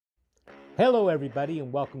Hello, everybody, and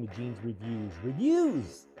welcome to Gene's Reviews.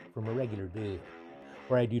 Reviews from a regular dude,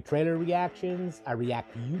 where I do trailer reactions, I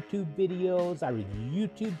react to YouTube videos, I review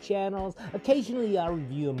YouTube channels. Occasionally, I'll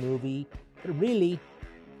review a movie, but really,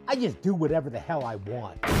 I just do whatever the hell I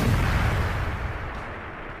want.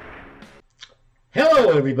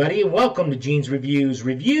 Hello, everybody, and welcome to Gene's Reviews.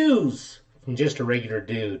 Reviews from just a regular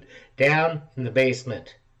dude down in the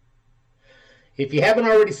basement. If you haven't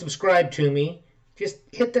already subscribed to me, just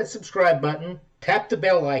hit that subscribe button, tap the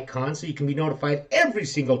bell icon so you can be notified every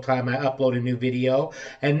single time I upload a new video.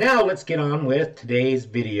 And now let's get on with today's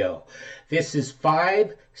video. This is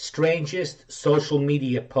 5 strangest social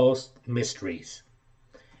media post mysteries.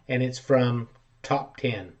 And it's from Top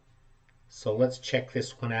 10. So let's check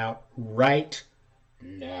this one out right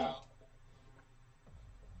now.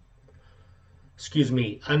 Excuse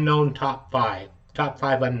me, unknown top 5. Top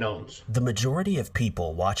 5 unknowns. The majority of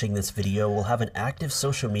people watching this video will have an active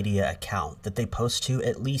social media account that they post to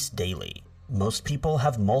at least daily. Most people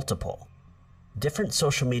have multiple. Different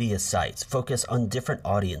social media sites focus on different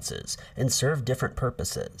audiences and serve different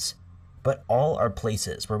purposes, but all are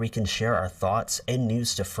places where we can share our thoughts and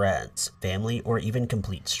news to friends, family, or even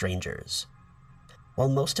complete strangers. While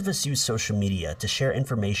most of us use social media to share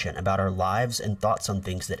information about our lives and thoughts on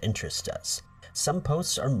things that interest us, some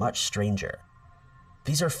posts are much stranger.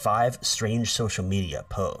 These are 5 strange social media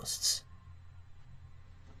posts.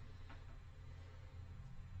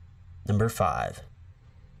 Number 5.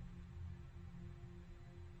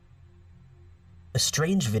 A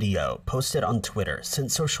strange video posted on Twitter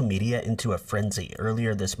sent social media into a frenzy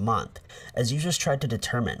earlier this month as users tried to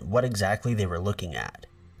determine what exactly they were looking at.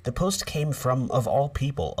 The post came from, of all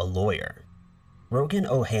people, a lawyer. Rogan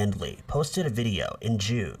O'Handley posted a video in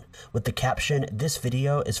June with the caption, "This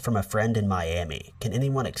video is from a friend in Miami. Can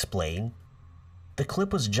anyone explain?" The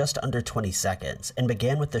clip was just under 20 seconds and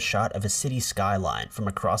began with the shot of a city skyline from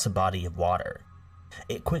across a body of water.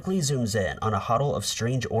 It quickly zooms in on a huddle of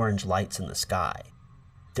strange orange lights in the sky.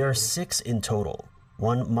 There are 6 in total,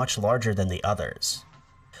 one much larger than the others.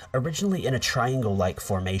 Originally in a triangle-like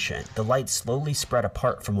formation, the lights slowly spread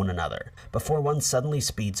apart from one another before one suddenly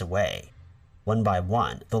speeds away. One by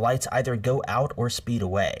one, the lights either go out or speed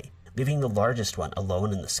away, leaving the largest one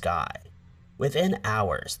alone in the sky. Within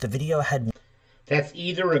hours, the video had... That's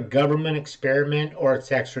either a government experiment or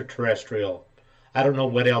it's extraterrestrial. I don't know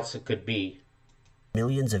what else it could be.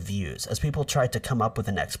 ...millions of views as people tried to come up with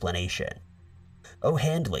an explanation.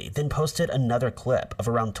 O'Handley then posted another clip of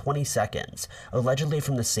around 20 seconds, allegedly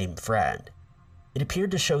from the same friend. It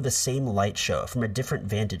appeared to show the same light show from a different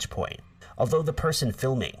vantage point, although the person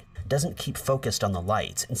filming doesn't keep focused on the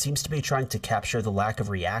lights and seems to be trying to capture the lack of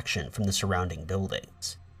reaction from the surrounding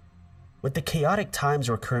buildings. With the chaotic times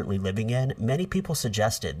we're currently living in, many people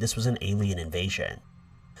suggested this was an alien invasion.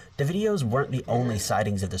 The videos weren't the only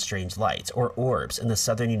sightings of the strange lights or orbs in the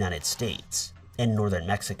southern United States and northern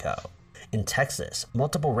Mexico. In Texas,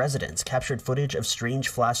 multiple residents captured footage of strange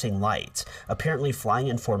flashing lights, apparently flying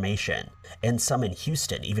in formation, and some in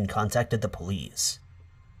Houston even contacted the police.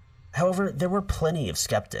 However, there were plenty of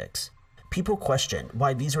skeptics. People questioned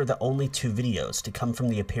why these were the only 2 videos to come from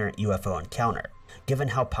the apparent UFO encounter, given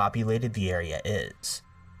how populated the area is.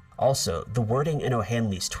 Also, the wording in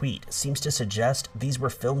O'Handley's tweet seems to suggest these were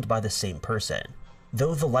filmed by the same person,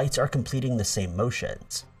 though the lights are completing the same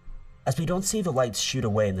motions. As we don't see the lights shoot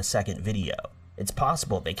away in the second video, it's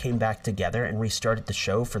possible they came back together and restarted the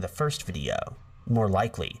show for the first video. More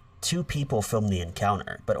likely, 2 people filmed the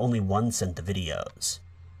encounter, but only one sent the videos.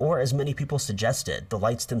 Or, as many people suggested, the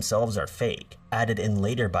lights themselves are fake, added in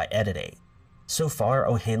later by editing. So far,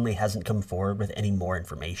 O'Handley hasn't come forward with any more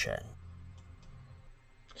information.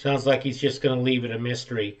 Sounds like he's just going to leave it a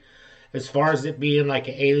mystery. As far as it being like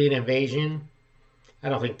an alien invasion, I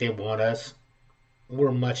don't think they want us. We're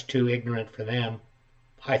much too ignorant for them,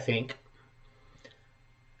 I think.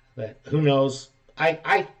 But who knows?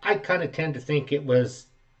 I kind of tend to think it was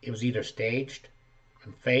either staged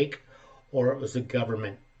and fake, or it was a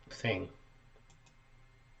government thing.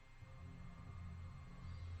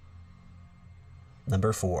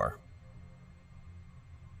 Number 4.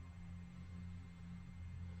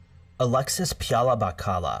 Alexis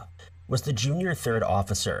Piala was the junior 3rd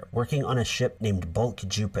officer working on a ship named Bulk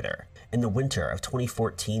Jupiter in the winter of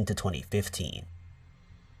 2014 to 2015.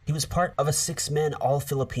 He was part of a 6-man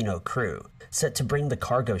all-Filipino crew set to bring the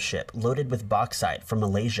cargo ship loaded with bauxite from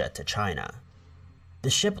Malaysia to China. The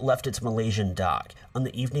ship left its Malaysian dock on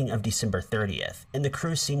the evening of December 30th, and the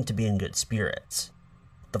crew seemed to be in good spirits.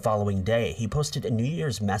 The following day, he posted a New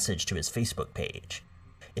Year's message to his Facebook page.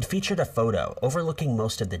 It featured a photo overlooking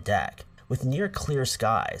most of the deck, with near clear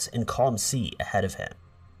skies and calm sea ahead of him.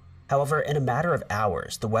 However, in a matter of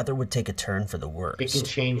hours, the weather would take a turn for the worst. It can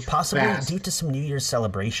change Possibly fast. due to some New Year's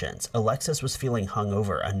celebrations, Alexis was feeling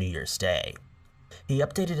hungover on New Year's Day. He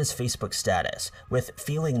updated his Facebook status with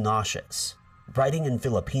 "feeling nauseous." Writing in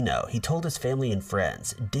Filipino, he told his family and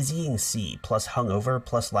friends, "Dizzying sea plus hungover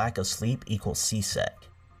plus lack of sleep equals seasick."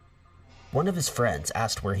 One of his friends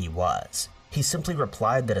asked where he was. He simply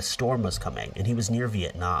replied that a storm was coming and he was near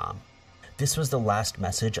Vietnam. This was the last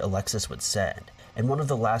message Alexis would send, and one of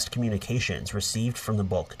the last communications received from the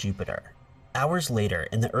bulk Jupiter. Hours later,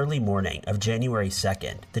 in the early morning of January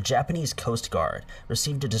 2nd, the Japanese Coast Guard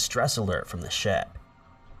received a distress alert from the ship.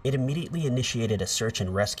 It immediately initiated a search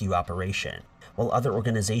and rescue operation, while other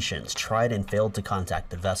organizations tried and failed to contact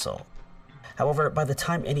the vessel. However, by the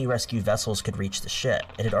time any rescue vessels could reach the ship,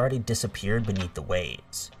 it had already disappeared beneath the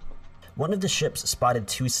waves. One of the ships spotted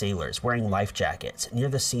 2 sailors wearing life jackets near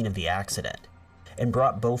the scene of the accident, and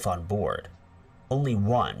brought both on board. Only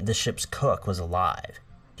one, the ship's cook, was alive.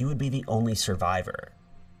 He would be the only survivor.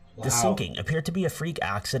 Wow. The sinking appeared to be a freak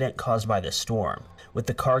accident caused by the storm, with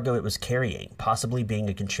the cargo it was carrying possibly being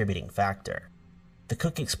a contributing factor. The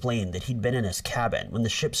cook explained that he'd been in his cabin when the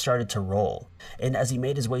ship started to roll, and as he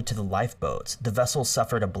made his way to the lifeboats, the vessel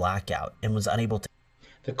suffered a blackout and was unable to...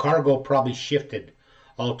 The cargo probably shifted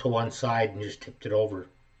all to one side and just tipped it over.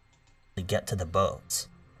 ...get to the boats.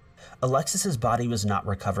 Alexis's body was not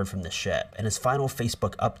recovered from the ship, and his final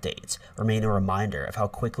Facebook updates remain a reminder of how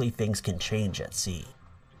quickly things can change at sea.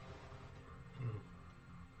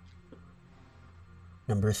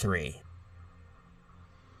 Number 3.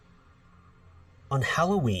 On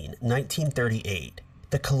Halloween 1938,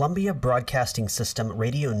 the Columbia Broadcasting System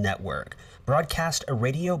radio network broadcast a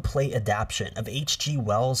radio play adaptation of H.G.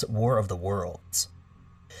 Wells' War of the Worlds.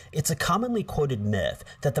 It's a commonly quoted myth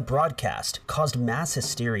that the broadcast caused mass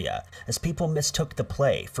hysteria as people mistook the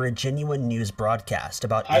play for a genuine news broadcast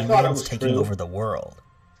about aliens taking over the world.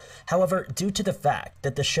 However, due to the fact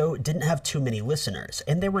that the show didn't have too many listeners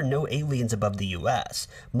and there were no aliens above the US,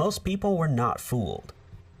 most people were not fooled.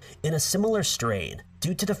 In a similar strain,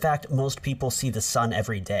 due to the fact most people see the sun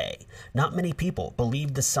every day, not many people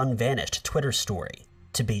believed the sun vanished Twitter story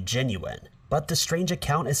to be genuine, but the strange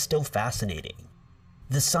account is still fascinating.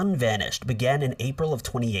 The sun vanished began in April of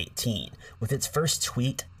 2018 with its first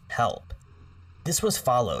tweet, "Help." This was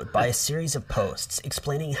followed by a series of posts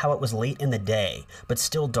explaining how it was late in the day but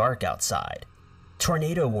still dark outside.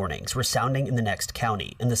 Tornado warnings were sounding in the next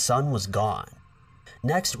county and the sun was gone.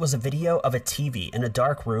 Next was a video of a TV in a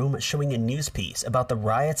dark room showing a news piece about the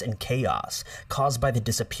riots and chaos caused by the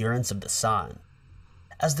disappearance of the sun.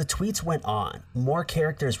 As the tweets went on, more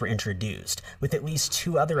characters were introduced, with at least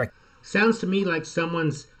 2 other... Sounds to me like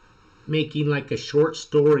someone's making like a short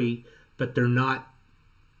story, but they're not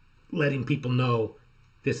letting people know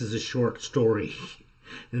this is a short story.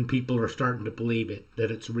 And people are starting to believe it, that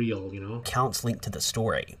it's real, you know? Accounts linked to the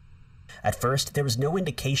story. At first, there was no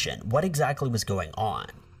indication what exactly was going on.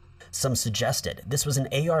 Some suggested this was an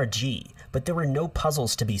ARG, but there were no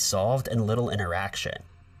puzzles to be solved and little interaction.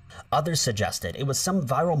 Others suggested it was some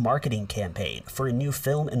viral marketing campaign for a new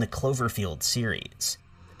film in the Cloverfield series.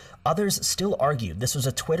 Others still argued this was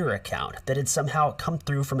a Twitter account that had somehow come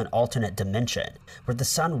through from an alternate dimension, where the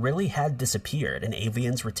sun really had disappeared and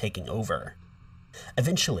aliens were taking over.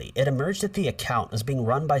 Eventually, it emerged that the account was being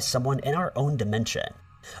run by someone in our own dimension,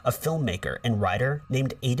 a filmmaker and writer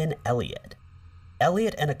named Aiden Elliott.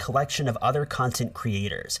 Elliott and a collection of other content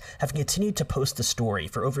creators have continued to post the story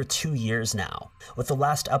for over 2 years now, with the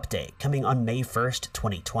last update coming on May 1st,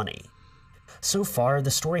 2020. So far,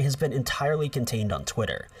 the story has been entirely contained on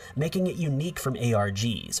Twitter, making it unique from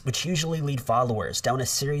ARGs, which usually lead followers down a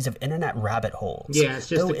series of internet rabbit holes. Yeah, it's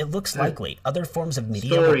just though it looks likely other forms of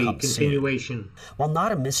media story will come continuation. soon. While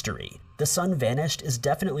not a mystery, the sun vanished is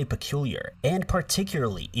definitely peculiar and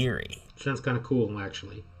particularly eerie. Sounds kind of cool,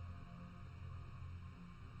 actually.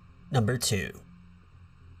 Number 2.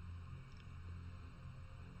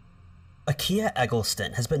 Akia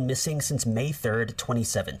Eggleston has been missing since May 3rd,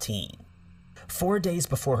 2017. 4 days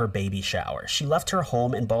before her baby shower, she left her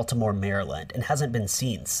home in Baltimore, Maryland, and hasn't been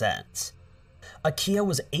seen since. Akia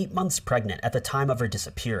was 8 months pregnant at the time of her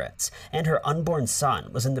disappearance, and her unborn son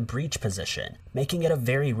was in the breech position, making it a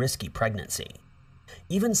very risky pregnancy.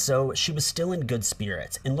 Even so, she was still in good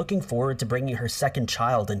spirits and looking forward to bringing her second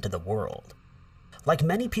child into the world. Like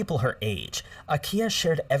many people her age, Akia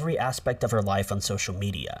shared every aspect of her life on social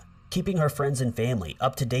media, keeping her friends and family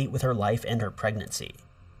up to date with her life and her pregnancy.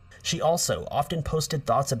 She also often posted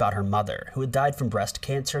thoughts about her mother, who had died from breast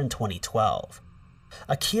cancer in 2012.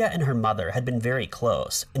 Akia and her mother had been very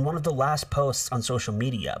close, and one of the last posts on social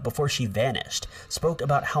media before she vanished spoke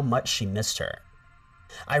about how much she missed her.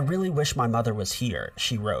 "I really wish my mother was here,"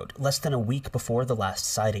 she wrote, less than a week before the last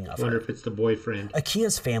sighting of her. Wonder if it's the boyfriend.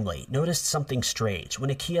 Akia's family noticed something strange when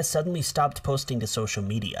Akia suddenly stopped posting to social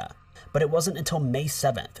media, but it wasn't until May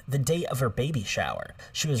 7th, the day of her baby shower,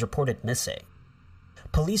 she was reported missing.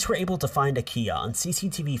 Police were able to find Akia on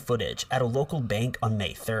CCTV footage at a local bank on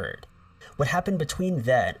May 3rd. What happened between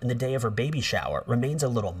then and the day of her baby shower remains a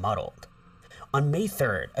little muddled. On May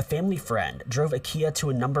 3rd, a family friend drove Akia to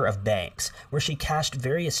a number of banks where she cashed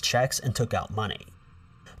various checks and took out money.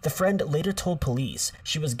 The friend later told police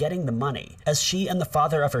she was getting the money as she and the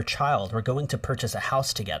father of her child were going to purchase a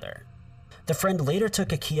house together. The friend later took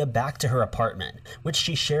Akia back to her apartment, which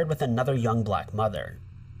she shared with another young black mother.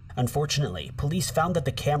 Unfortunately, police found that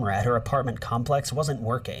the camera at her apartment complex wasn't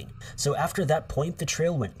working, so after that point the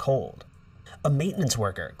trail went cold. A maintenance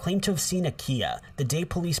worker claimed to have seen Akia the day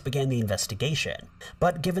police began the investigation,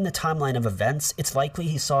 but given the timeline of events, it's likely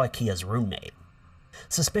he saw Akia's roommate.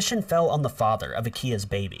 Suspicion fell on the father of Akia's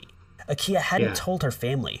baby. Akia hadn't told her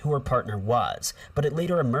family who her partner was, but it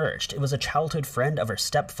later emerged it was a childhood friend of her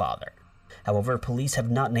stepfather. However, police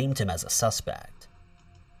have not named him as a suspect.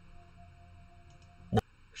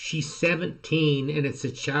 She's 17 and it's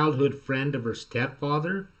a childhood friend of her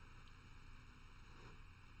stepfather?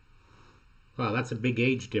 Wow, that's a big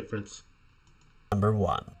age difference. Number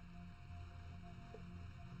 1.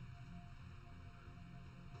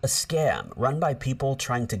 A scam run by people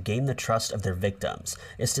trying to gain the trust of their victims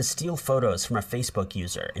is to steal photos from a Facebook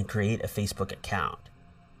user and create a Facebook account.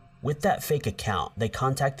 With that fake account, they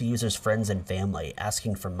contact the user's friends and family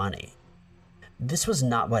asking for money. This was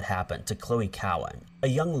not what happened to Chloe Cowan, a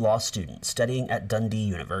young law student studying at Dundee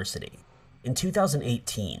University. In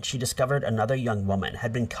 2018, she discovered another young woman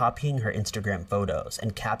had been copying her Instagram photos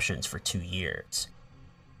and captions for 2 years.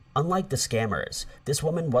 Unlike the scammers, this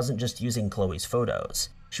woman wasn't just using Chloe's photos.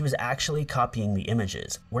 She was actually copying the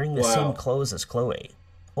images, wearing the same clothes as Chloe,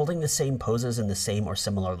 holding the same poses in the same or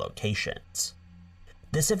similar locations.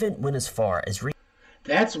 This event went as far as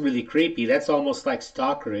That's really creepy. That's almost like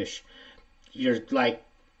stalkerish. You're like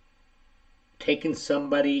taking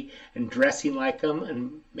somebody and dressing like them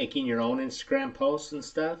and making your own Instagram posts and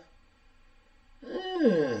stuff.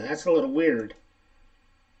 That's a little weird.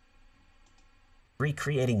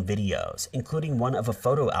 Recreating videos, including one of a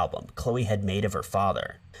photo album Chloe had made of her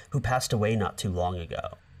father, who passed away not too long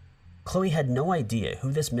ago. Chloe had no idea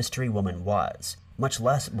who this mystery woman was, much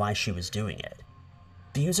less why she was doing it.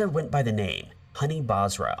 The user went by the name Honey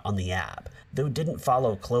Basra on the app, though didn't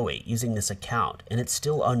follow Chloe using this account, and it's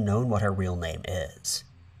still unknown what her real name is.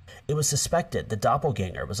 It was suspected the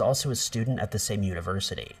doppelganger was also a student at the same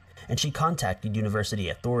university, and she contacted university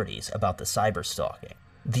authorities about the cyberstalking.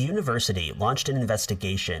 The university launched an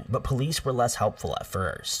investigation, but police were less helpful at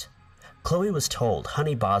first. Chloe was told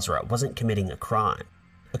Honey Basra wasn't committing a crime.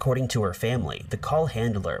 According to her family, the call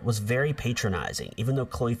handler was very patronizing, even though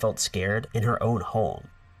Chloe felt scared in her own home.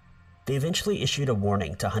 They eventually issued a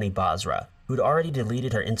warning to Honey Basra, who'd already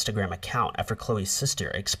deleted her Instagram account after Chloe's sister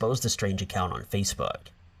exposed the strange account on Facebook.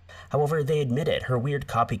 However, they admitted her weird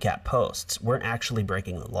copycat posts weren't actually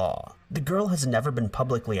breaking the law. The girl has never been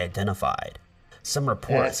publicly identified. Some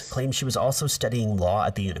reports claim she was also studying law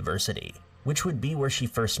at the university, which would be where she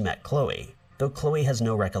first met Chloe, though Chloe has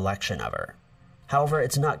no recollection of her. However,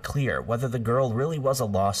 it's not clear whether the girl really was a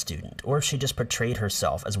law student or if she just portrayed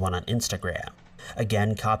herself as one on Instagram,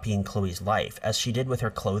 again copying Chloe's life as she did with her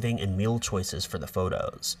clothing and meal choices for the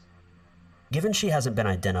photos. Given she hasn't been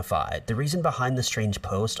identified, the reason behind the strange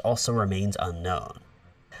post also remains unknown.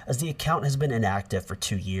 As the account has been inactive for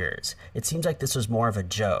 2 years, it seems like this was more of a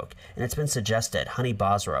joke, and it's been suggested Honey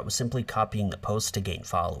Basra was simply copying the post to gain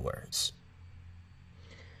followers.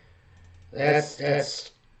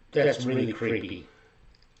 That's really creepy.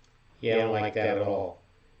 Yeah, I don't like that at all.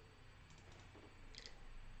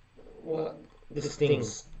 Well, this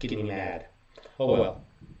thing's getting me mad. Oh well.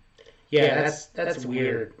 Yeah, that's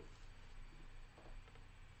weird.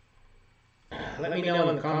 Let me know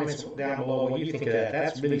in the comments down below what you think of that.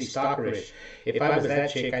 That's really stalkerish. If I was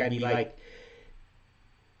that chick, I'd be like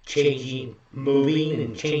moving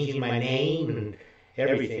and changing my name and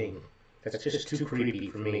everything. That's just too creepy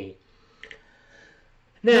for me.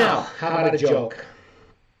 Now, how about a joke?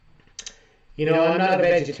 You know, I'm not a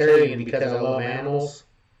vegetarian because I love animals.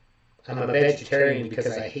 I'm a vegetarian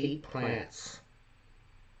because I hate plants.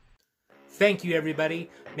 Thank you, everybody.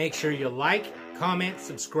 Make sure you like, comment,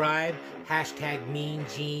 subscribe, hashtag Mean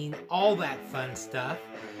Gene, all that fun stuff.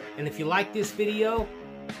 And if you like this video,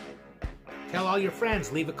 tell all your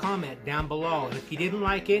friends, leave a comment down below. And if you didn't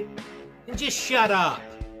like it, then just shut up.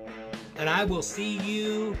 And I will see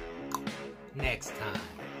you next time.